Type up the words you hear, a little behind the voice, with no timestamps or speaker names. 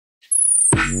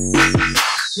Hey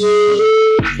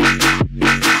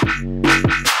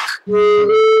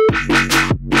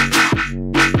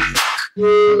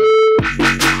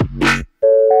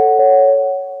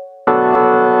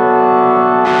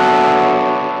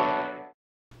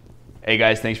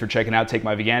guys, thanks for checking out Take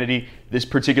My Veganity. This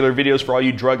particular video is for all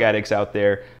you drug addicts out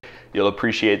there. You'll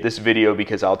appreciate this video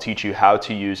because I'll teach you how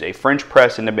to use a French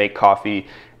press and to make coffee.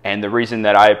 And the reason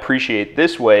that I appreciate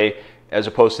this way as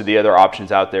opposed to the other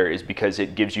options out there is because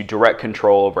it gives you direct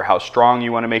control over how strong you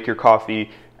want to make your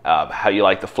coffee, how you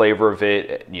like the flavor of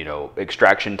it, you know,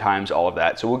 extraction times, all of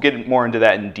that. So we'll get more into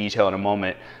that in detail in a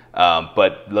moment.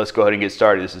 But let's go ahead and get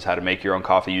started. This is how to make your own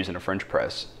coffee using a French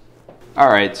press. All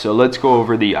right, so let's go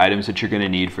over the items that you're going to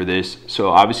need for this. So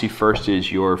obviously first is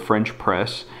your French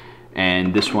press,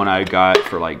 and this one I got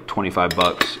for like 25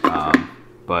 bucks,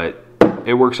 but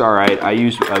it works all right. I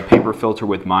use a paper filter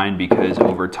with mine because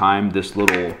over time this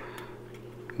little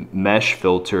mesh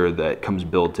filter that comes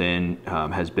built in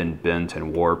has been bent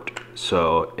and warped,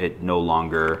 so it no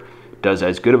longer does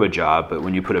as good of a job. But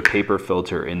when you put a paper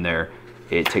filter in there,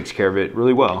 it takes care of it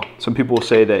really well. Some people will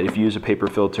say that if you use a paper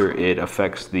filter, it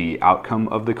affects the outcome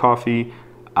of the coffee.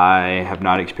 I have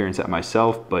not experienced that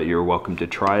myself, but you're welcome to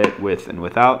try it with and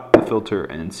without the filter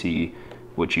and see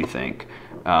what you think.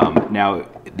 Now,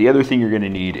 the other thing you're gonna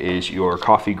need is your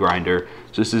coffee grinder.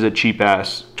 So this is a cheap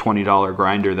ass $20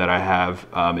 grinder that I have.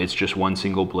 It's just one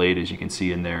single blade, as you can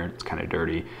see in there. It's kind of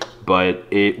dirty, but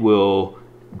it will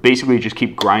basically just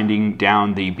keep grinding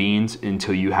down the beans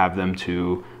until you have them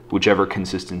to whichever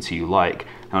consistency you like.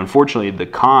 Now, unfortunately, the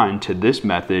con to this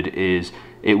method is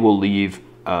it will leave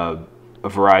a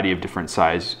variety of different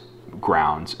size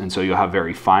grounds. And so you'll have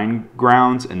very fine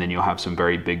grounds, and then you'll have some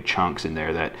very big chunks in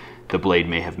there that the blade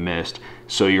may have missed.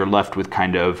 So you're left with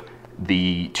kind of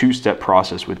the two-step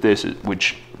process with this,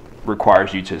 which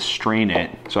requires you to strain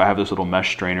it. So I have this little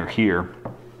mesh strainer here,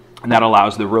 and that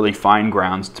allows the really fine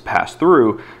grounds to pass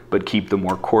through, but keep the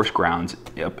more coarse grounds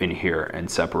up in here and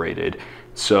separated.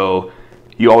 So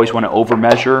you always want to over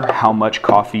measure how much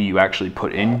coffee you actually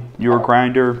put in your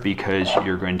grinder, because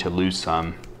you're going to lose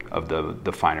some of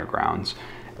the finer grounds.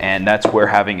 And that's where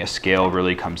having a scale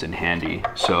really comes in handy.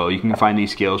 So you can find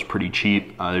these scales pretty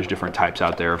cheap. There's different types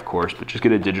out there, of course, but just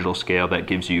get a digital scale that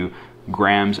gives you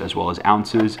grams as well as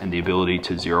ounces and the ability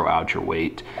to zero out your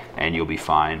weight, and you'll be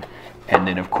fine. And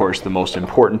then, of course, the most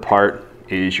important part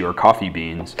is your coffee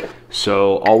beans.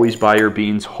 So always buy your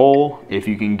beans whole. If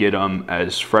you can get them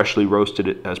as freshly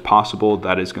roasted as possible,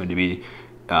 that is going to be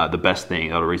the best thing.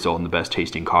 That'll result in the best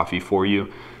tasting coffee for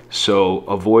you. So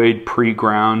avoid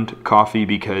pre-ground coffee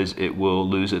because it will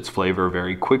lose its flavor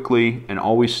very quickly, and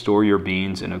always store your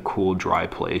beans in a cool, dry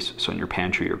place, so in your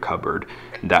pantry or cupboard.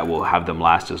 That will have them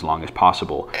last as long as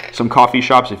possible. Some coffee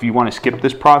shops, if you want to skip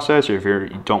this process, or if you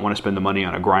don't want to spend the money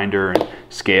on a grinder and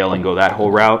scale and go that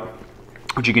whole route,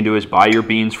 what you can do is buy your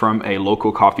beans from a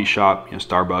local coffee shop, you know,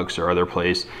 Starbucks or other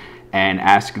place, and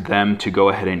ask them to go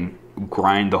ahead and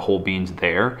grind the whole beans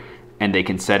there, and they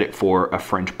can set it for a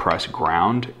French press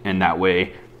ground, and that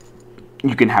way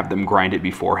you can have them grind it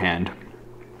beforehand.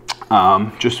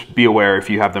 Just be aware, if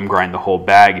you have them grind the whole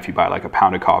bag, if you buy like a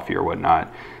pound of coffee or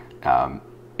whatnot,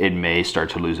 it may start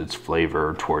to lose its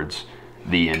flavor towards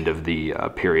the end of the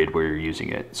period where you're using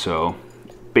it. So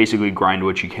basically grind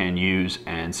what you can use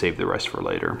and save the rest for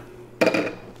later.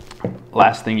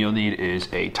 Last thing you'll need is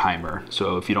a timer.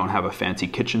 So if you don't have a fancy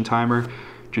kitchen timer,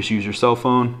 just use your cell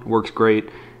phone. It works great,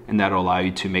 and that'll allow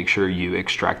you to make sure you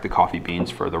extract the coffee beans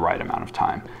for the right amount of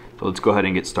time. So let's go ahead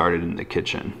and get started in the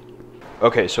kitchen.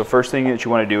 Okay, so first thing that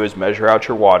you want to do is measure out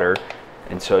your water.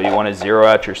 And so you want to zero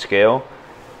out your scale.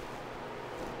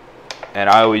 And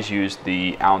I always use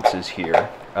the ounces here.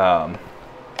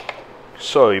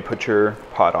 So you put your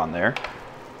pot on there,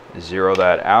 zero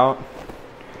that out.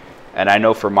 And I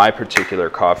know for my particular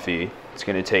coffee, it's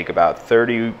going to take about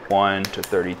 31 to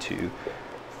 32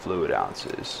 fluid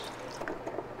ounces.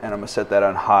 And I'm going to set that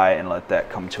on high and let that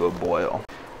come to a boil.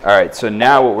 All right, so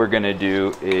now what we're going to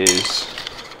do is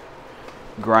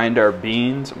grind our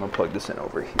beans. I'm going to plug this in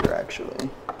over here, actually.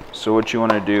 So what you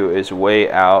want to do is weigh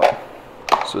out.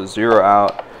 So zero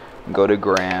out and go to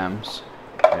grams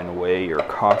and weigh your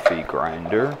coffee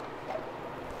grinder.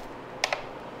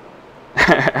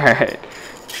 All right.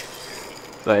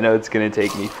 So I know it's going to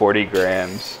take me 40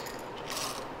 grams.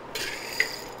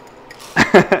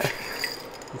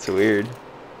 It's weird.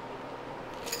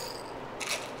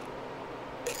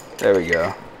 There we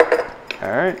go.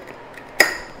 All right.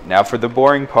 Now for the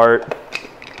boring part.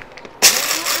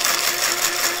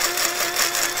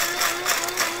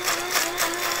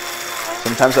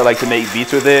 Sometimes I like to make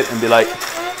beats with it and be like,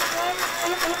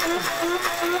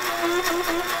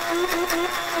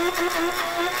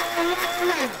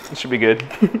 should be good.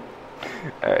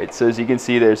 All right, so as you can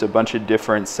see, there's a bunch of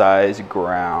different size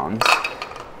grounds,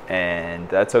 and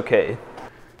that's okay.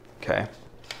 Okay.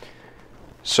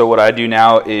 So what I do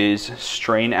now is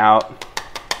strain out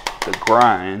the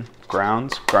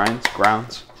grounds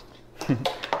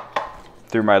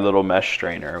through my little mesh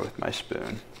strainer with my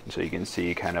spoon. So you can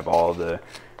see kind of all the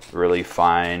really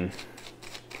fine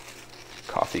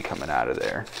coffee coming out of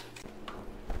there.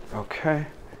 Okay.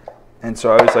 And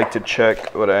so I always like to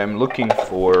check what I'm looking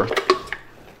for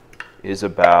is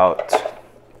about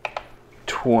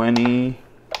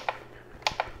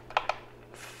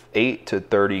 28 to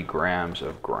 30 grams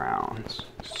of grounds.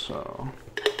 So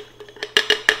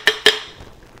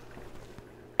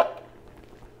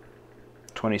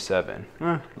 $27,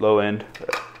 low end,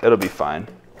 it'll be fine.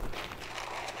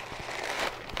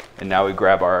 And now we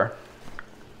grab our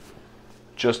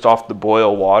just off the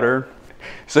boil water.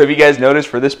 So if you guys notice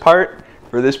for this part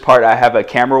I have a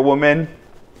camera woman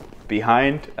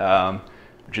behind,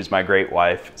 which is my great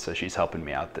wife. So she's helping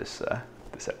me out this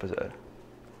episode.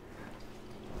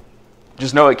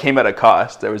 Just know it came at a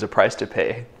cost. There was a price to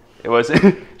pay. It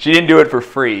wasn't, she didn't do it for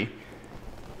free.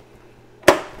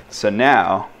 So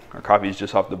now our coffee is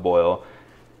just off the boil.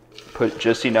 Put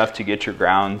just enough to get your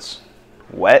grounds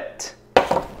wet,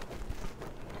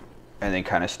 and then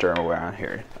kind of stir them around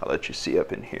here. I'll let you see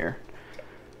up in here.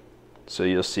 So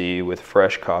you'll see with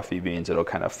fresh coffee beans, it'll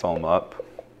kind of foam up.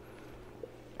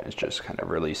 It's just kind of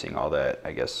releasing all that,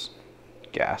 I guess,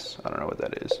 gas. I don't know what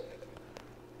that is.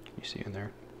 You see in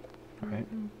there? Right?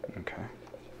 Okay.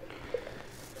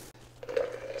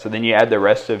 So then you add the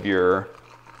rest of your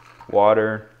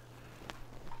water.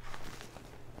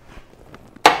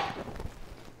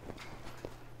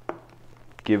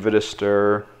 Give it a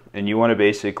stir, and you want to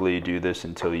basically do this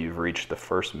until you've reached the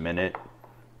first minute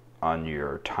on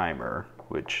your timer,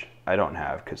 which I don't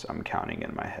have because I'm counting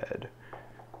in my head.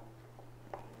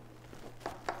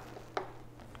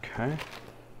 Okay.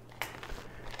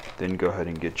 Then go ahead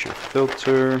and get your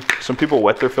filter. Some people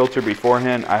wet their filter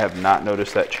beforehand. I have not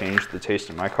noticed that change the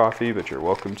taste of my coffee, but you're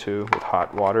welcome to with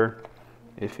hot water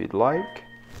if you'd like.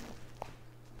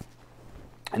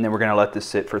 And then we're going to let this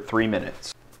sit for 3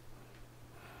 minutes.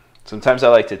 Sometimes I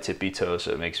like to tippy toe,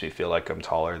 so it makes me feel like I'm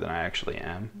taller than I actually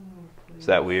am. Is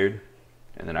that weird?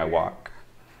 And then I walk.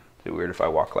 Is it weird if I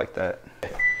walk like that?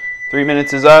 3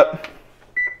 minutes is up.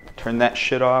 Turn that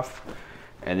shit off.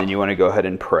 And then you want to go ahead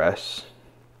and press.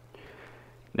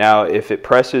 Now, if it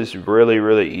presses really,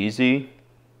 really easy,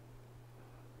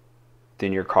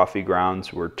 then your coffee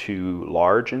grounds were too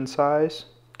large in size.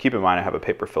 Keep in mind I have a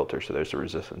paper filter, so there's a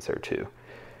resistance there too.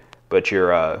 But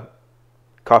your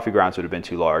coffee grounds would have been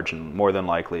too large, and more than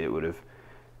likely it would have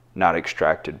not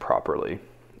extracted properly.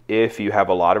 If you have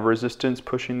a lot of resistance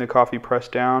pushing the coffee press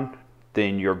down,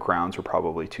 then your grounds were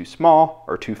probably too small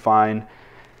or too fine,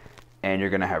 and you're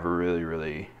going to have a really,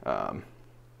 really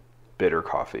bitter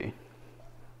coffee.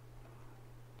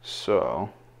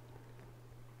 So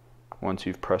once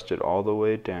you've pressed it all the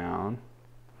way down,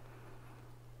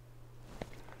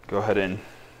 go ahead and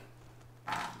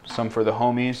some for the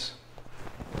homies.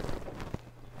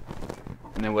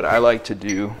 And then what I like to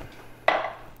do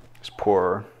is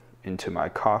pour into my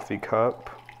coffee cup.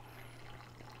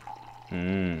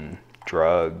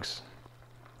 Drugs.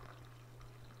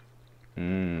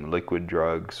 Liquid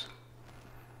drugs.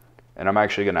 And I'm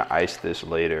actually going to ice this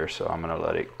later, so I'm going to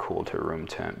let it cool to room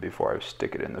temp before I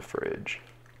stick it in the fridge.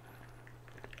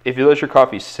 If you let your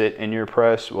coffee sit in your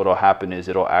press, what'll happen is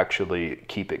it'll actually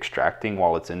keep extracting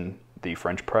while it's in the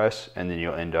French press, and then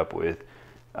you'll end up with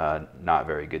not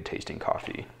very good tasting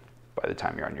coffee by the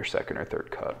time you're on your second or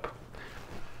third cup.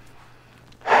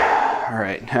 All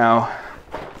right, now,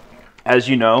 as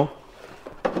you know,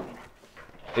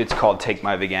 it's called Take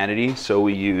My Veganity, so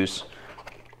we use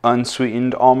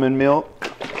unsweetened almond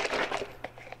milk.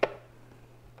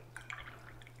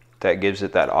 That gives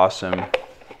it that awesome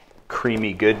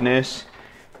creamy goodness,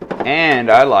 and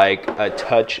I like a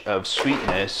touch of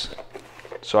sweetness,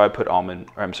 so I put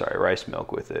rice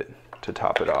milk with it to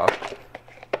top it off.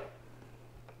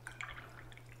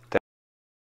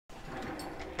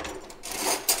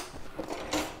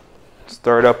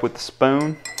 Stir it up with the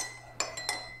spoon.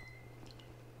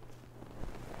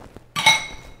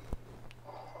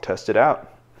 Test it out.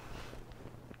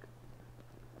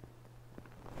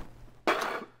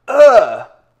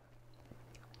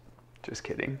 Just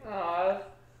kidding.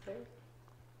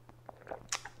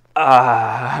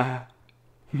 I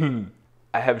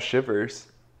have shivers,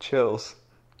 chills,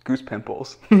 goose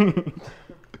pimples.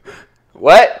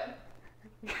 What?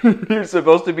 You're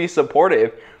supposed to be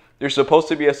supportive. You're supposed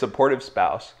to be a supportive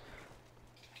spouse.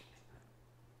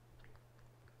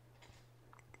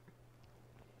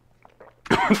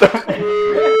 You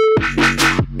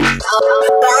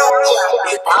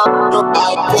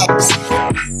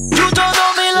don't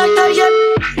know me like that yet.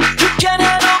 You can't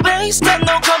handle bass, then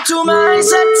don't come to my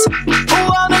set.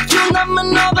 Oh, I'll make you number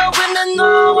another winner,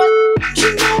 know it. You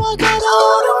know I got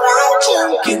all the right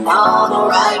junk in all the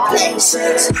right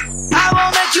places. I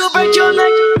won't make you break your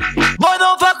neck. Boy,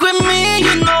 don't fuck with me,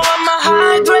 you know I'm a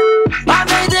high threat. I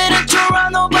made it in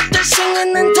Toronto, but they're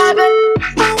singing in Taipei.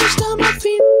 I wish that my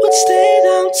feet would stay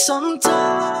down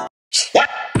sometime.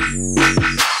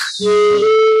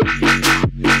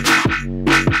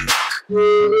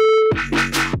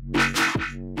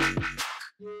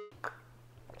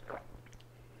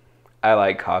 I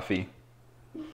like coffee.